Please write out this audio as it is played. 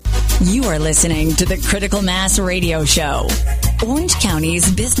You are listening to the Critical Mass Radio Show, Orange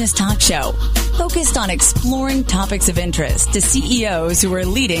County's business talk show, focused on exploring topics of interest to CEOs who are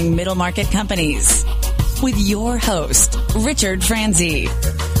leading middle market companies. With your host, Richard Franzi.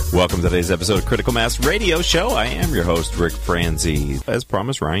 Welcome to today's episode of Critical Mass Radio Show. I am your host, Rick Franzi. As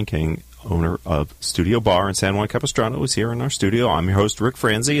promised, Ryan King, owner of Studio Bar in San Juan Capistrano, is here in our studio. I'm your host, Rick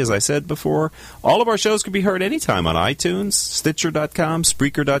Franzi. As I said before, all of our shows can be heard anytime on iTunes, Stitcher.com,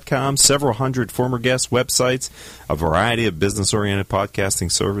 Spreaker.com, several hundred former guest websites, a variety of business-oriented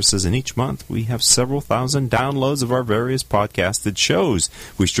podcasting services, and each month we have several thousand downloads of our various podcasted shows.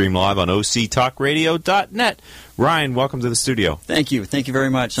 We stream live on octalkradio.net. Ryan, welcome to the studio. Thank you. Thank you very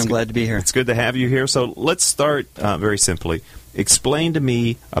much. I'm glad to be here. It's good to have you here. So let's start very simply. Explain to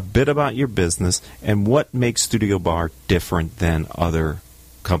me a bit about your business and what makes Studio Bar different than other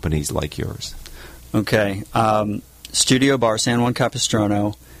companies like yours. Okay. Studio Bar, San Juan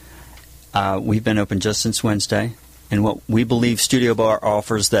Capistrano, we've been open just since Wednesday. And what we believe Studio Bar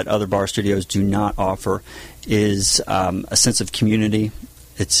offers that other bar studios do not offer is a sense of community.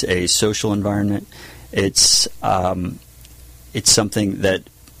 It's a social environment. It's something that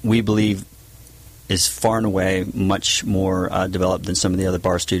we believe is far and away much more developed than some of the other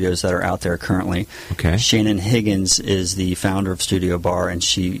bar studios that are out there currently. Okay. Shannon Higgins is the founder of Studio Bar, and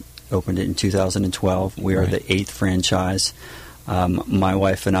she opened it in 2012. We are the 8th franchise. My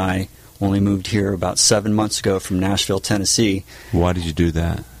wife and I only moved here about 7 months ago from Nashville, Tennessee. Why did you do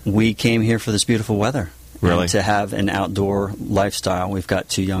that? We came here for this beautiful weather. Really? And to have an outdoor lifestyle. We've got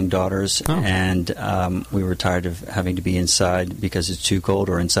 2 young daughters, and we were tired of having to be inside because it's too cold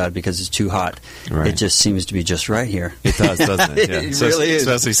or inside because it's too hot. Right. It just seems to be just right here. It does, doesn't it? Yeah. It really is.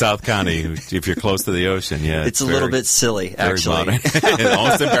 Especially South County, if you're close to the ocean. Yeah, it's a little bit silly, actually.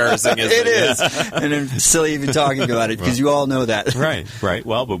 Almost embarrassing, isn't it? It is. Yeah. And it's silly even talking about it because you all know that. Right.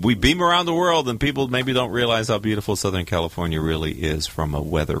 Well, but we beam around the world, and people maybe don't realize how beautiful Southern California really is from a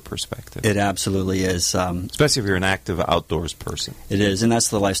weather perspective. It absolutely is. Especially if you're an active outdoors person. It is, and that's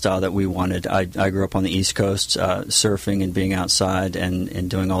the lifestyle that we wanted. I grew up on the East Coast, surfing and being outside and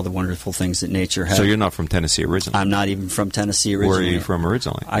doing all the wonderful things that nature has. So you're not from Tennessee originally? I'm not even from Tennessee originally. Where are you from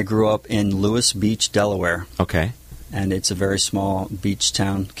originally? I grew up in Lewis Beach, Delaware. Okay. And it's a very small beach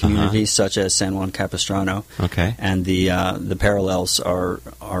town community, such as San Juan Capistrano. Okay. And the parallels are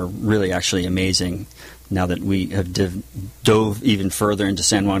really actually amazing. Now that we have dove even further into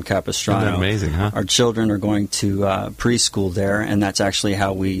San Juan Capistrano. Isn't that amazing, huh? Our children are going to preschool there, and that's actually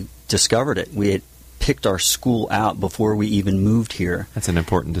how we discovered it. We had picked our school out before we even moved here. That's an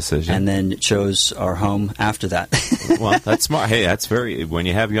important decision. And then chose our home after that. Well, that's smart. Hey, that's when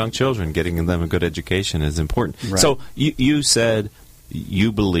you have young children, getting them a good education is important. Right. So you said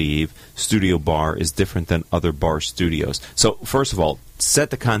you believe Studio Bar is different than other bar studios. So first of all,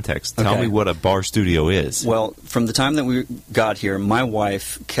 set the context. Tell me what a bar studio is. Well, from the time that we got here, my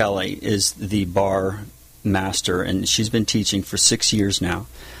wife, Kelly, is the bar master, and she's been teaching for 6 years now.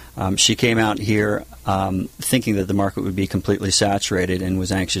 She came out here thinking that the market would be completely saturated and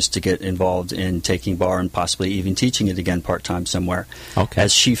was anxious to get involved in taking bar and possibly even teaching it again part-time somewhere. Okay.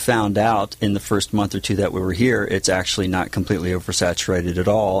 As she found out in the first month or 2 that we were here, it's actually not completely oversaturated at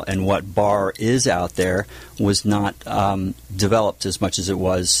all, and what bar is out there was not developed as much as it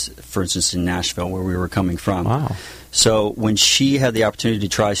was, for instance, in Nashville, where we were coming from. Wow. So when she had the opportunity to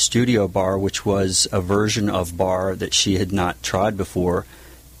try Studio Bar, which was a version of bar that she had not tried before,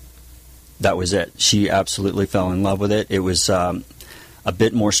 that was it. She absolutely fell in love with it. It was a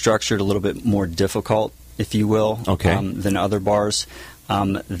bit more structured, a little bit more difficult, if you will, than other bars.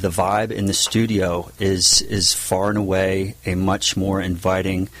 The vibe in the studio is far and away a much more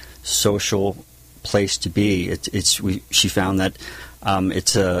inviting, social place to be. She found that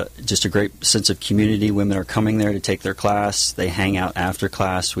it's just a great sense of community. Women are coming there to take their class. They hang out after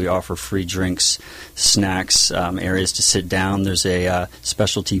class. We offer free drinks, snacks, areas to sit down. There's a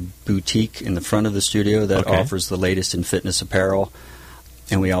specialty boutique in the front of the studio that offers the latest in fitness apparel.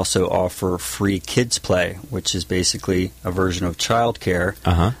 And we also offer free kids play, which is basically a version of childcare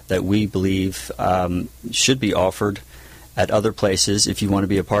that we believe should be offered at other places if you want to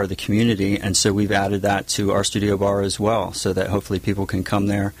be a part of the community. And so we've added that to our Studio Bar as well, so that hopefully people can come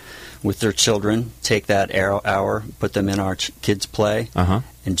there with their children, take that hour, put them in our kids play,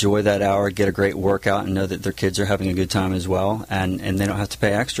 enjoy that hour, get a great workout, and know that their kids are having a good time as well, and they don't have to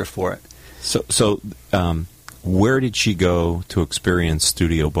pay extra for it. So where did she go to experience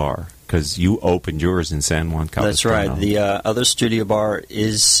Studio Bar? Because you opened yours in San Juan Capistrano. That's right. The other Studio Bar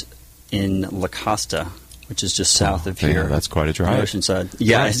is in La Costa, which is just south of here. Yeah, that's quite a drive. Oceanside.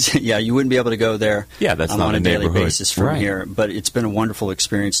 Yeah, Right. Yeah. You wouldn't be able to go there. Yeah, that's not on a a daily neighborhood. basis from Right. here. But it's been a wonderful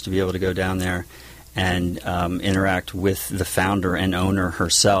experience to be able to go down there and interact with the founder and owner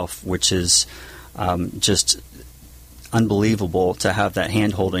herself, which is just unbelievable to have that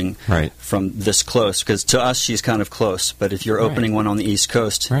hand-holding Right. from this close. Because to us, she's kind of close. But if you're opening one on the East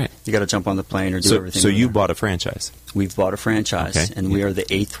Coast, Right. you got to jump on the plane or do So, everything. so with you her. bought a franchise. We've bought a franchise, Okay. and we are the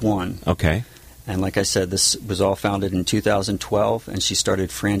 8th one. Okay. And like I said, this was all founded in 2012, and she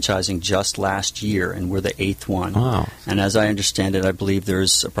started franchising just last year, and we're the 8th one. Wow. And as I understand it, I believe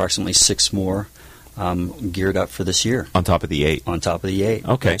there's approximately 6 more geared up for this year. On top of the 8. On top of the 8.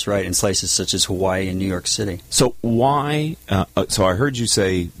 Okay. That's right, in places such as Hawaii and New York City. So why? So I heard you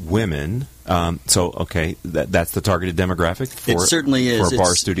say women. Okay, that's the targeted demographic for It certainly is. for a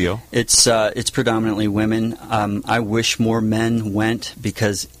bar studio. It's predominantly women. I wish more men went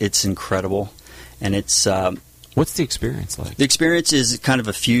because it's incredible. And it's What's the experience like? the experience is kind of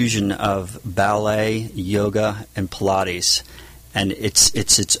a fusion of ballet, yoga, and Pilates, and it's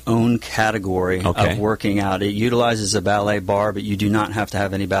its own category Okay. of working out. It utilizes a ballet bar, but you do not have to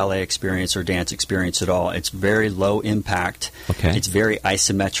have any ballet experience or dance experience at all. It's very low impact. Okay. It's very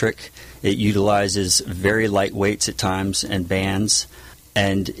isometric. It utilizes very light weights at times and bands,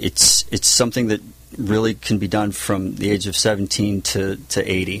 and it's something that really can be done from the age of 17 to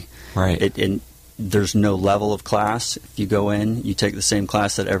 80. Right. And there's no level of class. If you go in, you take the same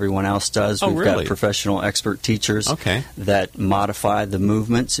class that everyone else does. Oh, We've really? got professional expert teachers Okay. that modify the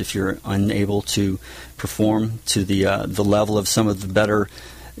movements if you're unable to perform to the level of some of the better,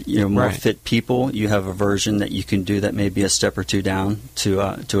 more Right. fit people. You have a version that you can do that may be a step or two down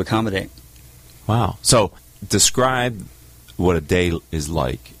to accommodate. Wow. So describe what a day is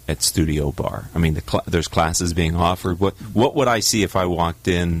like at Studio Bar. I mean, there's classes being offered. What would I see if I walked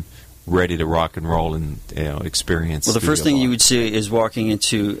in ready to rock and roll and experience? Well, the Studio first thing Bar? you would see is walking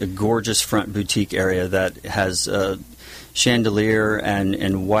into a gorgeous front boutique area that has chandelier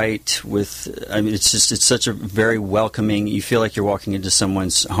and white with. I mean, it's such a very welcoming. You feel like you're walking into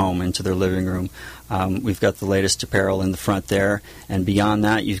someone's home, into their living room. We've got the latest apparel in the front there, and beyond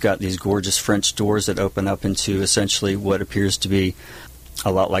that, you've got these gorgeous French doors that open up into essentially what appears to be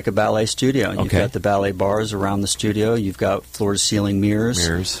a lot like a ballet studio. You've Okay. got the ballet bars around the studio. You've got floor-to-ceiling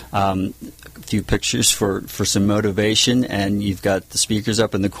mirrors. A few pictures for some motivation, and you've got the speakers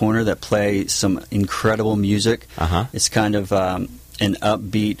up in the corner that play some incredible music. Uh-huh. It's kind of an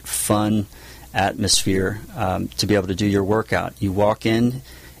upbeat, fun atmosphere to be able to do your workout. You walk in,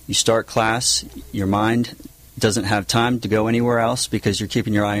 you start class, your mind doesn't have time to go anywhere else because you're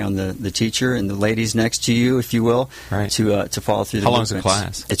keeping your eye on the teacher and the ladies next to you, if you will, Right. to follow through the How long's the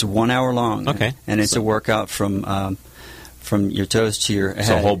movements. class? It's 1 hour long. Okay. And it's a workout from your toes to your head.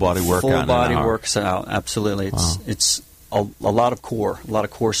 So whole body workout in Full an body hour. works out. Absolutely. Wow. It's a lot of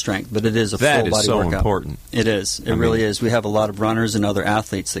core strength, but it is a That full is body so workout. important. It is. It really is. We have a lot of runners and other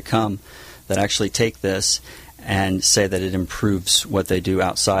athletes that come that actually take this and say that it improves what they do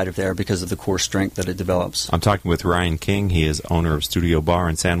outside of there because of the core strength that it develops. I'm talking with Ryan King. He is owner of Studio Bar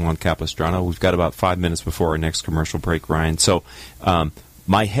in San Juan Capistrano. We've got about 5 minutes before our next commercial break, Ryan. So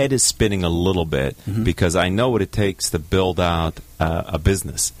my head is spinning a little bit because I know what it takes to build out a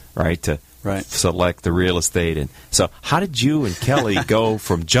business, right? To Right. select the real estate. And so how did you and Kelly go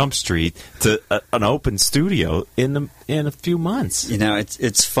from Jump Street to an open studio in a few months? You know,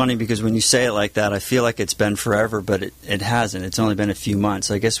 it's funny because when you say it like that, I feel like it's been forever, but it hasn't. It's only been a few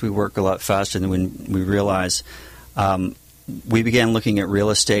months. I guess we work a lot faster than when we realize. We began looking at real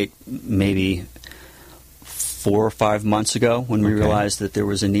estate maybe 4 or 5 months ago when we Okay. realized that there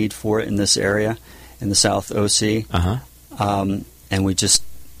was a need for it in this area, in the South OC. And we just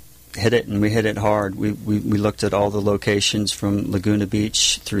hit it, and we hit it hard. We looked at all the locations from Laguna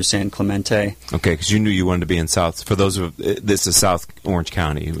Beach through San Clemente. Okay, because you knew you wanted to be in South. For those of this is South Orange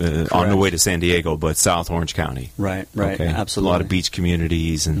County, on the way to San Diego, but South Orange County. Right, Okay. absolutely. A lot of beach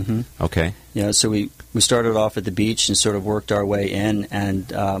communities, and okay, Yeah, so we started off at the beach and sort of worked our way in, and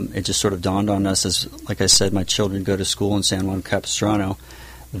it just sort of dawned on us as, like I said, my children go to school in San Juan Capistrano,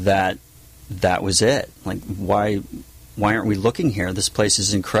 that was it. Like, why aren't we looking here? This place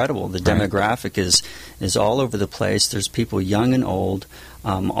is incredible. The Right. demographic is all over the place. There's people young and old,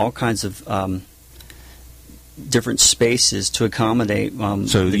 all kinds of different spaces to accommodate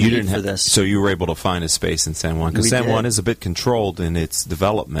so the you need didn't for have, this. so you were able to find a space in San Juan because We San Juan did. is a bit controlled in its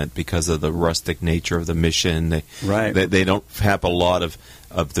development because of the rustic nature of the mission. Right. They don't have a lot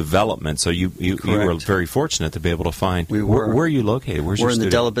of development, so you were Correct. very fortunate to be able to find. We were. Where are you located? Where's We're your in the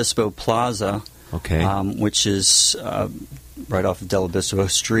studio? Del Obispo Plaza. Okay. Which is right off of Del Obispo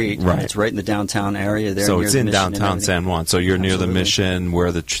Street. Right. It's right in the downtown area there. So near it's the in Mission downtown and San Juan. So you're near the Absolutely. Mission,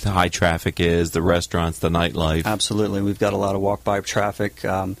 where the high traffic is, the restaurants, the nightlife. Absolutely. We've got a lot of walk-by traffic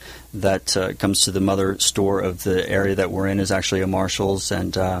that comes to the mother store of the area that we're in is actually a Marshall's,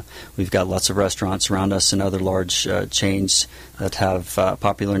 and we've got lots of restaurants around us and other large chains that have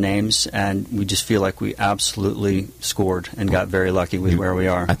popular names, and we just feel like we absolutely scored and got very lucky with where we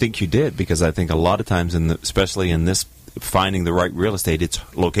are. I think you did, because I think a lot of times, especially in this, finding the right real estate, it's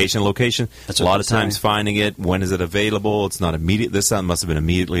location. That's A what lot they of times say. finding it, when is it available? It's not immediate. This time must have been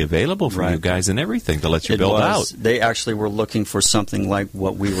immediately available for Right. you guys and everything to let you It build was. out. They actually were looking for something like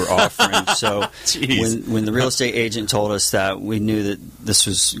what we were offering. So Jeez. when the real estate agent told us that, we knew that this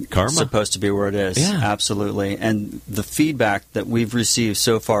was Karma. supposed to be where it is. Yeah. Absolutely. And the feedback that we've received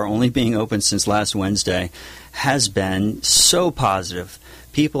so far, only being open since last Wednesday, has been so positive.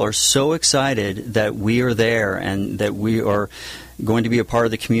 People are so excited that we are there and that we are going to be a part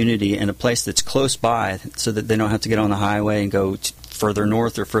of the community in a place that's close by, so that they don't have to get on the highway and go further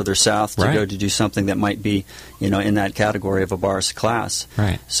north or further south to Right. go to do something that might be, in that category of a Bar's class.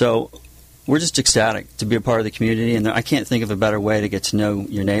 Right. So we're just ecstatic to be a part of the community, and I can't think of a better way to get to know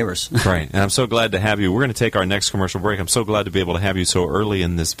your neighbors. Right, and I'm so glad to have you. We're going to take our next commercial break. I'm so glad to be able to have you so early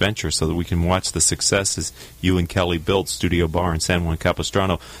in this venture so that we can watch the successes you and Kelly built, Studio Bar in San Juan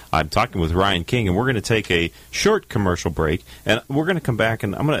Capistrano. I'm talking with Ryan King, and we're going to take a short commercial break, and we're going to come back,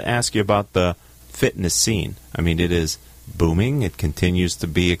 and I'm going to ask you about the fitness scene. I mean, it is booming. It continues to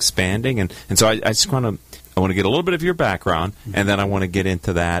be expanding, and so I just want to... I want to get a little bit of your background, and then I want to get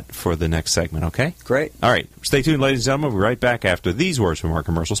into that for the next segment, okay? Great. All right. Stay tuned, ladies and gentlemen. We'll be right back after these words from our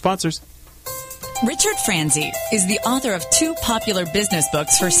commercial sponsors. Richard Franzi is the author of 2 popular business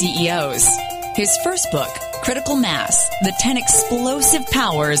books for CEOs. His first book, Critical Mass, The 10 Explosive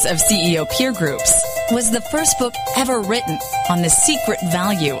Powers of CEO Peer Groups, was the first book ever written on the secret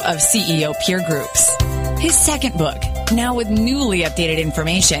value of CEO peer groups. His second book, now with newly updated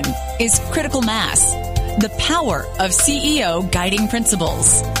information, is Critical Mass, The Power of CEO Guiding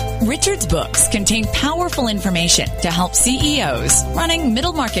Principles. Richard's books contain powerful information to help CEOs running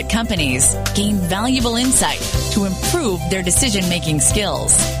middle market companies gain valuable insight to improve their decision-making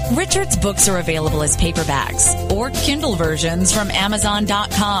skills. Richard's books are available as paperbacks or Kindle versions from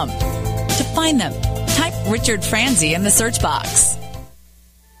Amazon.com. To find them, type Richard Franzi in the search box.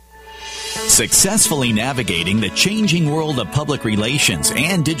 Successfully navigating the changing world of public relations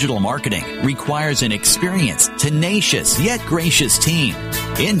and digital marketing requires an experienced, tenacious, yet gracious team.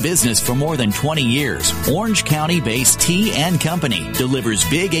 In business for more than 20 years, Orange County-based T & Company delivers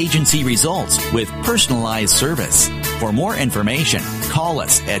big agency results with personalized service. For more information, call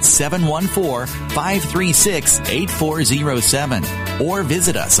us at 714-536-8407 or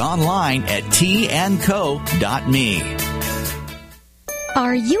visit us online at tandco.me.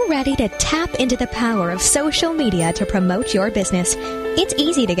 Are you ready to tap into the power of social media to promote your business? It's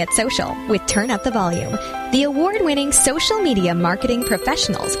easy to get social with Turn Up the Volume, the award-winning social media marketing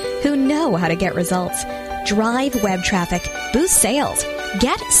professionals who know how to get results. Drive web traffic, boost sales.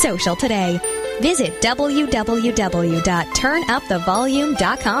 Get social today. Visit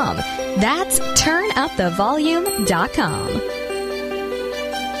www.turnupthevolume.com. That's turnupthevolume.com.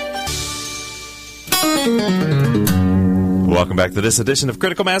 Welcome back to this edition of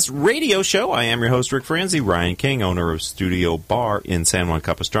Critical Mass Radio Show. I am your host, Rick Franzi. Ryan King, owner of Studio Bar in San Juan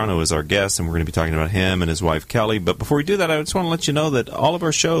Capistrano, is our guest, and we're going to be talking about him and his wife, Kelly. But before we do that, I just want to let you know that all of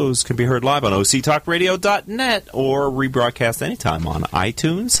our shows can be heard live on octalkradio.net or rebroadcast anytime on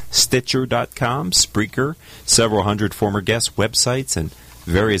iTunes, Stitcher.com, Spreaker, several hundred former guest websites, and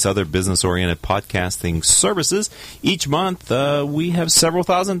various other business-oriented podcasting services. Each month, we have several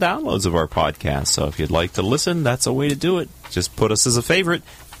thousand downloads of our podcast. So if you'd like to listen, that's a way to do it. Just put us as a favorite,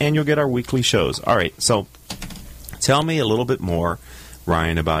 and you'll get our weekly shows. All right, so tell me a little bit more,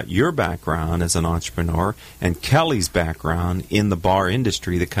 Ryan, about your background as an entrepreneur and Kelly's background in the bar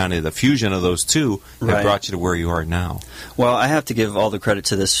industry, the kind of the fusion of those two that Right. brought you to where you are now. Well, I have to give all the credit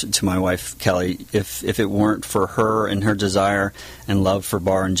to my wife, Kelly. If it weren't for her and her desire and love for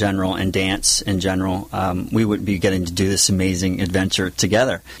bar in general and dance in general, we wouldn't be getting to do this amazing adventure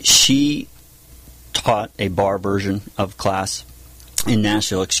together. She taught a bar version of class in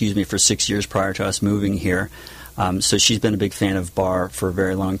Nashville, for 6 years prior to us moving here. So she's been a big fan of bar for a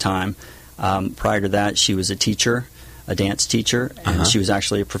very long time. Prior to that, she was a teacher, a dance teacher, and she was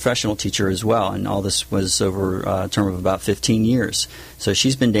actually a professional teacher as well. And all this was over a term of about 15 years. So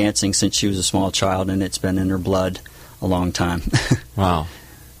she's been dancing since she was a small child, and it's been in her blood a long time. Wow.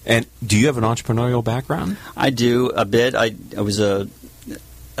 And do you have an entrepreneurial background? I do a bit. I was an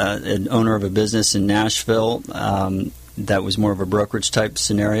owner of a business in Nashville. that was more of a brokerage type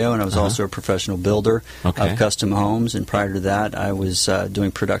scenario, and I was also a professional builder of custom homes. And prior to that, I was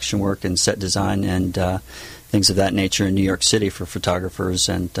doing production work and set design and things of that nature in New York City for photographers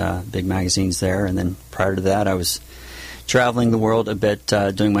and big magazines there. And then prior to that, I was traveling the world a bit,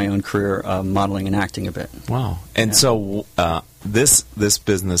 doing my own career, modeling and acting a bit. Wow! And so this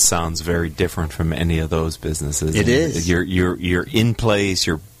business sounds very different from any of those businesses. It is. You're in place.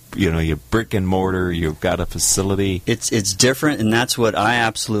 You're brick and mortar. You've got a facility. It's different, and that's what I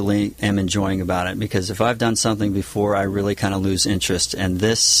absolutely am enjoying about it. Because if I've done something before, I really kind of lose interest. And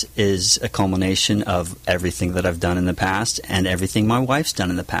this is a culmination of everything that I've done in the past and everything my wife's done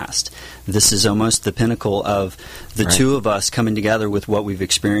in the past. This is almost the pinnacle of the two of us coming together with what we've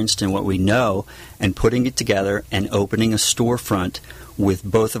experienced and what we know, and putting it together and opening a storefront with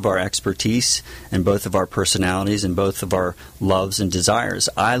both of our expertise and both of our personalities and both of our loves and desires.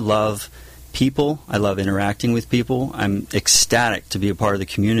 I love people. I love interacting with people. I'm ecstatic to be a part of the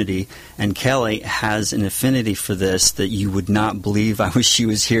community. And Kelly has an affinity for this that you would not believe. I wish she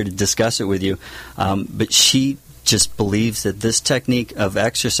was here to discuss it with you. But she just believes that this technique of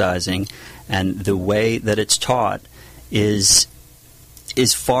exercising and the way that it's taught is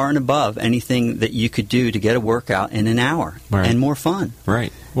far and above anything that you could do to get a workout in an hour and more fun.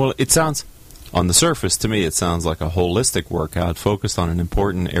 Right. Well, it sounds, on the surface, to me, it sounds like a holistic workout focused on an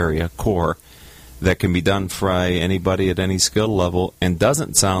important area, core, that can be done by anybody at any skill level, and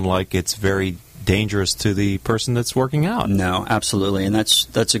doesn't sound like it's very dangerous to the person that's working out. No, absolutely, and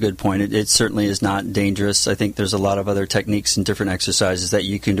that's a good point. It certainly is not dangerous. I think there's a lot of other techniques and different exercises that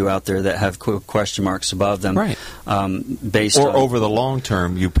you can do out there that have question marks above them. Right. Based or on, over the long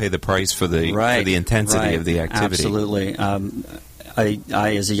term, you pay the price for the intensity of the activity. Absolutely. I,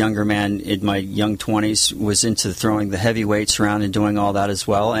 as a younger man in my young 20s, was into throwing the heavy weights around and doing all that as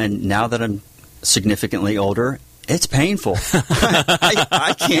well. And now that I'm significantly older, it's painful.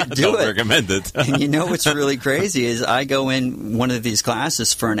 I can't do Don't it. recommend it. And you know what's really crazy is I go in one of these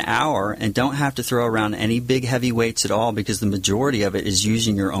classes for an hour and don't have to throw around any big heavy weights at all, because the majority of it is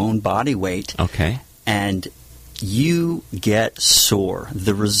using your own body weight. Okay. And you get sore.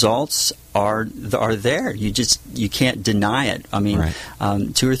 The results are there. You can't deny it. I mean,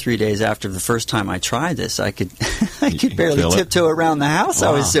 2 or 3 days after the first time I tried this, I could barely tiptoe around the house. Wow.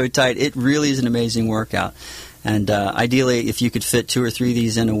 I was so tight. It really is an amazing workout. And ideally, if you could fit 2 or 3 of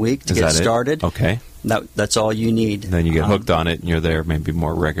these in a week to get started, that's all you need. Then you get hooked on it, and you're there maybe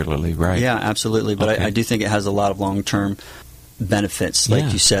more regularly, right? Yeah, absolutely. But I do think it has a lot of long-term benefits.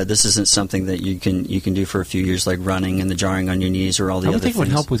 Like you said, this isn't something that you can do for a few years, like running and the jarring on your knees or all the other things. I would think it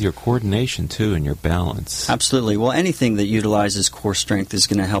would help with your coordination, too, and your balance. Absolutely. Well, anything that utilizes core strength is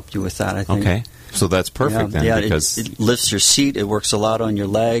going to help you with that, I think. Okay. So that's perfect then. Yeah, because it lifts your seat. It works a lot on your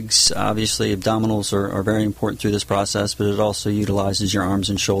legs. Obviously, abdominals are very important through this process, but it also utilizes your arms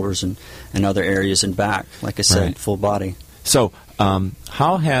and shoulders and other areas and back. Like I said, full body. So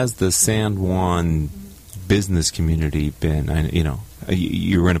how has the San Juan business community been?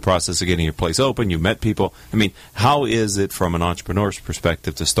 You were in the process of getting your place open. You met people. I mean, how is it from an entrepreneur's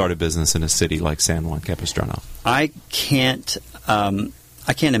perspective to start a business in a city like San Juan Capistrano? I can't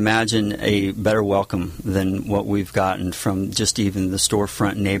imagine a better welcome than what we've gotten from just even the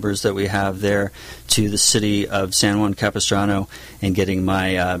storefront neighbors that we have there, to the city of San Juan Capistrano, and getting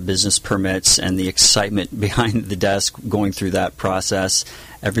my business permits and the excitement behind the desk going through that process.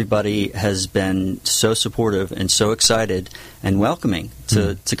 Everybody has been so supportive and so excited and welcoming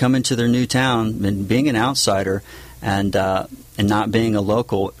to come into their new town. And being an outsider and not being a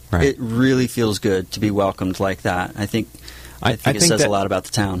local, it really feels good to be welcomed like that. I think it says a lot about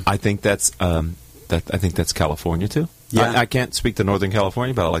the town. I think that's California too. Yeah. I can't speak to Northern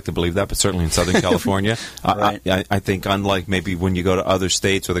California, but I like to believe that. But certainly in Southern California, I think unlike maybe when you go to other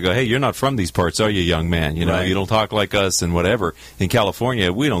states where they go, "Hey, you're not from these parts, are you, young man? You don't talk like us and whatever." In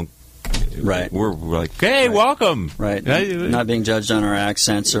California, we don't. Right. We're like, hey, welcome. Right. Not being judged on our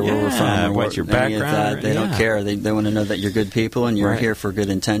accents or where we're from or what's your background. They don't care. They want to know that you're good people and you're here for good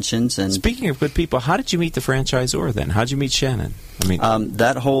intentions. And speaking of good people, how did you meet the franchisor then? How did you meet Shannon? I mean,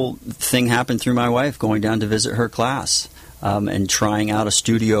 that whole thing happened through my wife going down to visit her class and trying out a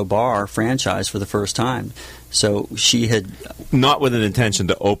studio bar franchise for the first time. So she had not with an intention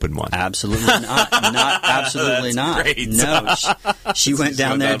to open one. Absolutely not. Absolutely not. Great. No, she went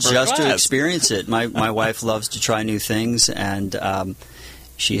down there just to experience it. My wife loves to try new things, and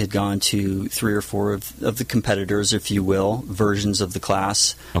she had gone to 3 or 4 of the competitors, if you will, versions of the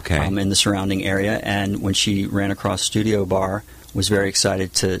class in the surrounding area. And when she ran across Studio Bar, was very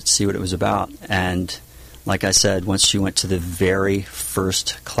excited to see what it was about. And like I said, once she went to the very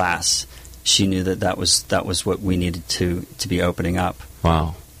first class, she knew that was what we needed to be opening up.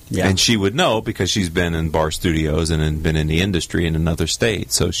 Wow. Yeah. And she would know because she's been in bar studios and been in the industry in another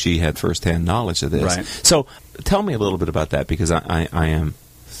state, so she had firsthand knowledge of this. Right. So tell me a little bit about that, because I am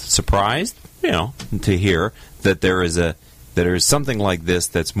surprised, to hear that there is something like this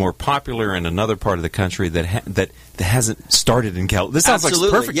that's more popular in another part of the country that hasn't started in California. This sounds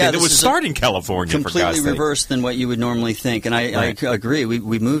Absolutely. like perfect. Yeah, it would start in California. Completely for God's sake. reversed than what you would normally think. And I agree.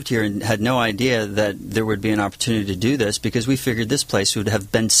 We moved here and had no idea that there would be an opportunity to do this, because we figured this place would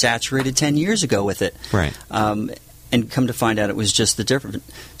have been saturated 10 years ago with it. Right. And come to find out it was just the different.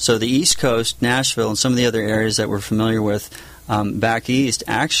 So the East Coast, Nashville, and some of the other areas that we're familiar with back east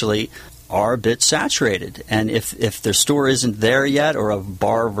actually are a bit saturated. And if their store isn't there yet, or a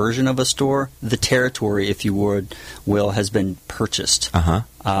bar version of a store, the territory, if you will, has been purchased.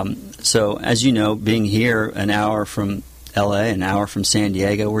 So as you know, being here an hour from L.A., an hour from San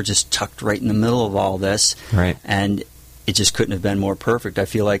Diego, we're just tucked right in the middle of all this. Right. And it just couldn't have been more perfect. I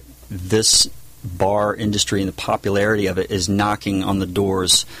feel like this bar industry and the popularity of it is knocking on the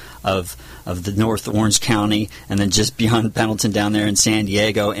doors of the North Orange County, and then just beyond Pendleton down there in San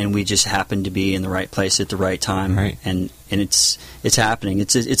Diego, and we just happen to be in the right place at the right time. Right. And it's happening.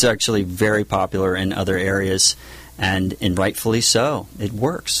 It's actually very popular in other areas, and rightfully so. It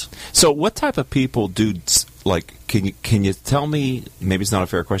works. So what type of people do, like, can you tell me, maybe it's not a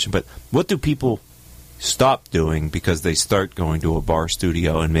fair question, but what do people stop doing because they start going to a bar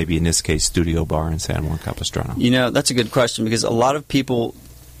studio, and maybe in this case Studio Bar in San Juan Capistrano? That's a good question, because a lot of people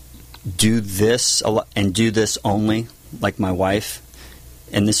do this and do this only, like my wife,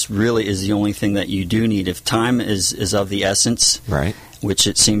 and this really is the only thing that you do need. If time is of the essence, right, which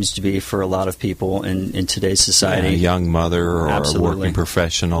it seems to be for a lot of people in today's society. Yeah, a young mother or Absolutely. a working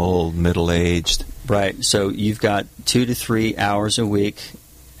professional, middle-aged. Right, so you've got 2 to 3 hours a week,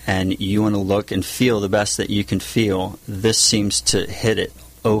 and you want to look and feel the best that you can feel. This seems to hit it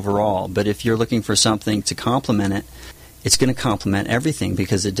overall. But if you're looking for something to complement it, it's going to complement everything,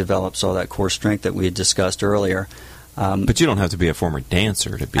 because it develops all that core strength that we had discussed earlier. But you don't have to be a former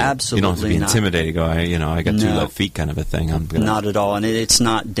dancer to be. Absolutely you don't have to be not. intimidated. Go, I got 2 No. left feet, kind of a thing. Not at all, and it's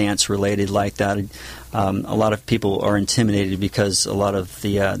not dance related like that. A lot of people are intimidated because a lot of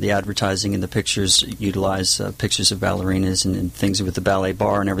the advertising and the pictures utilize pictures of ballerinas and things with the ballet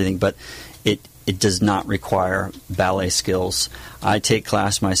bar and everything, but it does not require ballet skills. I take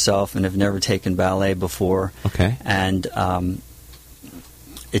class myself and have never taken ballet before. Okay. And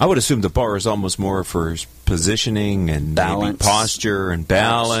I would assume the bar is almost more for positioning and balance, maybe posture and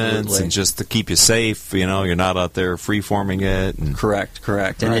balance, Absolutely. and just to keep you safe. You're not out there free-forming it. And Correct.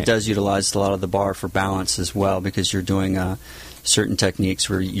 And Right. it does utilize a lot of the bar for balance as well, because you're doing certain techniques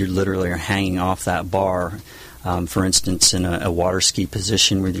where you literally are hanging off that bar. For instance, in a water ski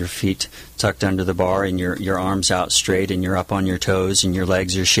position with your feet tucked under the bar and your arms out straight and you're up on your toes and your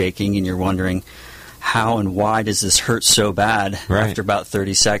legs are shaking and you're wondering, how and why does this hurt so bad Right. after about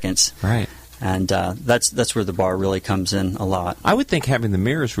 30 seconds? Right. And that's where the bar really comes in a lot. I would think having the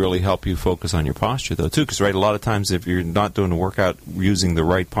mirrors really help you focus on your posture, though, too, because, right, a lot of times if you're not doing a workout using the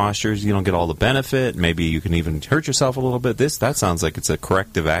right postures, you don't get all the benefit. Maybe you can even hurt yourself a little bit. That sounds like it's a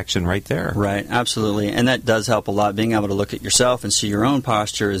corrective action right there. Right, absolutely. And that does help a lot. Being able to look at yourself and see your own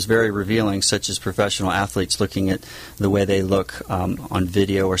posture is very revealing, such as professional athletes looking at the way they look on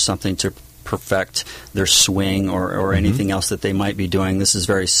video or something to perfect their swing or anything else that they might be doing. This is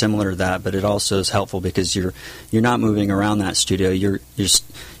very similar to that, but it also is helpful because you're not moving around that studio. You're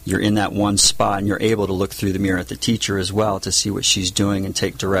in that one spot, and you're able to look through the mirror at the teacher as well to see what she's doing and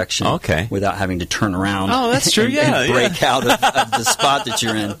take direction. Okay. Without having to turn around. Oh, that's true. and break out of the spot that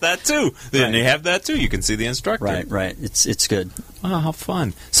you're in. That too. Then you have that too. You can see the instructor. Right. It's good. Oh, how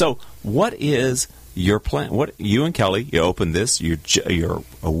fun! So, what is your plan? What you and Kelly? You opened this. You're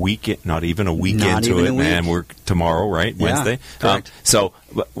a week, not even a week Not into even it, a week. and we're tomorrow, right? Yeah, Wednesday. correct. So,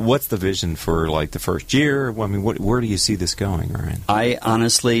 what's the vision for like the first year? I mean, where do you see this going, Ryan? I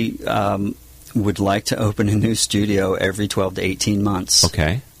honestly would like to open a new studio every 12 to 18 months.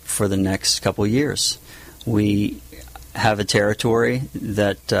 Okay. For the next couple of years. We have a territory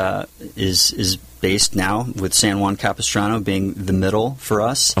that is based now with San Juan Capistrano being the middle for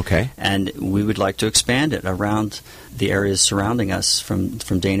us. Okay. And we would like to expand it around the areas surrounding us from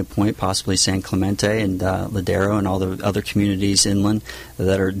Dana Point, possibly San Clemente and Ladero and all the other communities inland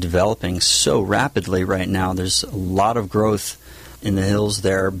that are developing so rapidly right now. There's a lot of growth in the hills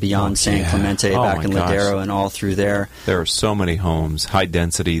there beyond San Clemente, back in Ladero and all through there. There are so many homes, high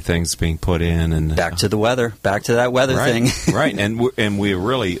density things being put in, and back to that weather right, thing. right, and we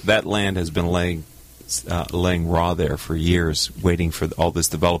really, that land has been laying laying raw there for years, waiting for all this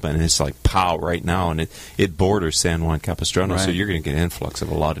development, and it's like pow right now, and it borders San Juan Capistrano, so you're going to get an influx of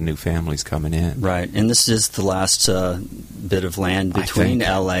a lot of new families coming in. Right, and this is the last bit of land between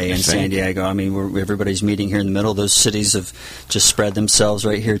L.A. and San Diego. I mean, everybody's meeting here in the middle. Those cities have just spread themselves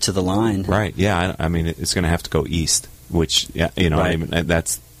right here to the line. Right, yeah. I mean, it's going to have to go east, which,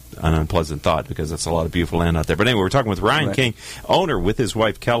 that's an unpleasant thought because that's a lot of beautiful land out there. But anyway, we're talking with Ryan King, owner with his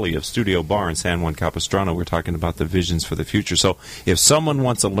wife Kelly of Studio Bar in San Juan Capistrano. We're talking about the visions for the future. So if someone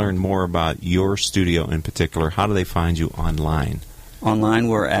wants to learn more about your studio in particular, how do they find you online? Online,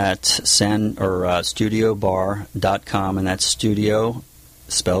 we're at studiobar.com, and that's studio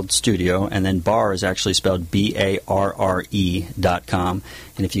spelled studio, and then bar is actually spelled BARRE.com.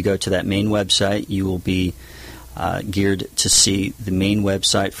 And if you go to that main website, you will be geared to see the main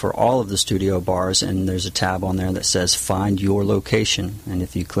website for all of the studio bars, and there's a tab on there that says Find Your Location. And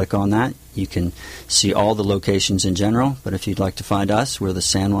if you click on that, you can see all the locations in general, but if you'd like to find us, we're the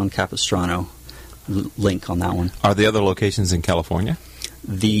San Juan Capistrano link on that one. Are the other locations in California?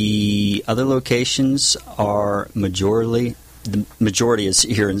 The other locations are the majority is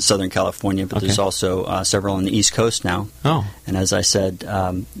here in Southern California, but there's also several on the East Coast now. Oh. And as I said,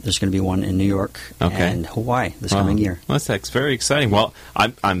 there's going to be one in New York and Hawaii this coming year. Well, that's very exciting. Well,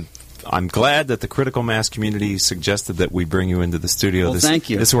 I'm glad that the Critical Mass community suggested that we bring you into the studio. Well,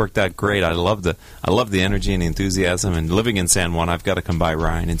 thank you. This worked out great. I love the energy and the enthusiasm. And living in San Juan, I've got to come by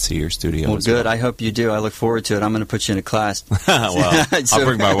Ryan and see your studio. Well, good. I hope you do. I look forward to it. I'm going to put you in a class. Well, I'll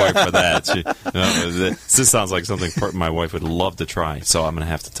bring my wife for that. This sounds like something my wife would love to try. So I'm going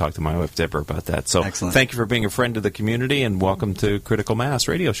to have to talk to my wife, Deborah, about that. So excellent. Thank you for being a friend of the community, and welcome to Critical Mass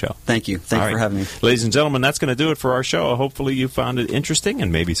Radio Show. Thank you. Thank you for having me. Ladies and gentlemen, that's going to do it for our show. Hopefully you found it interesting,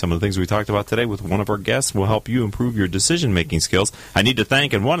 and maybe some of the things we talked about today with one of our guests will help you improve your decision-making skills. I need to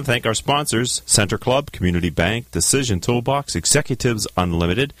thank and want to thank our sponsors, Center Club, Community Bank, Decision Toolbox, Executives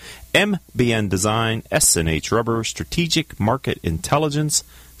Unlimited, MBN Design, S&H Rubber, Strategic Market Intelligence,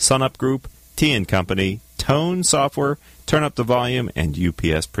 Sunup Group, T & Company, Tone Software, Turn Up the Volume, and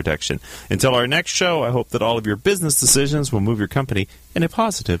UPS Protection. Until our next show, I hope that all of your business decisions will move your company in a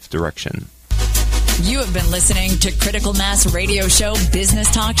positive direction. You have been listening to Critical Mass Radio Show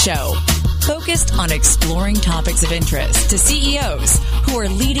Business Talk Show, focused on exploring topics of interest to CEOs who are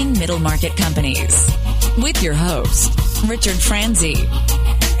leading middle market companies. With your host, Richard Franzi.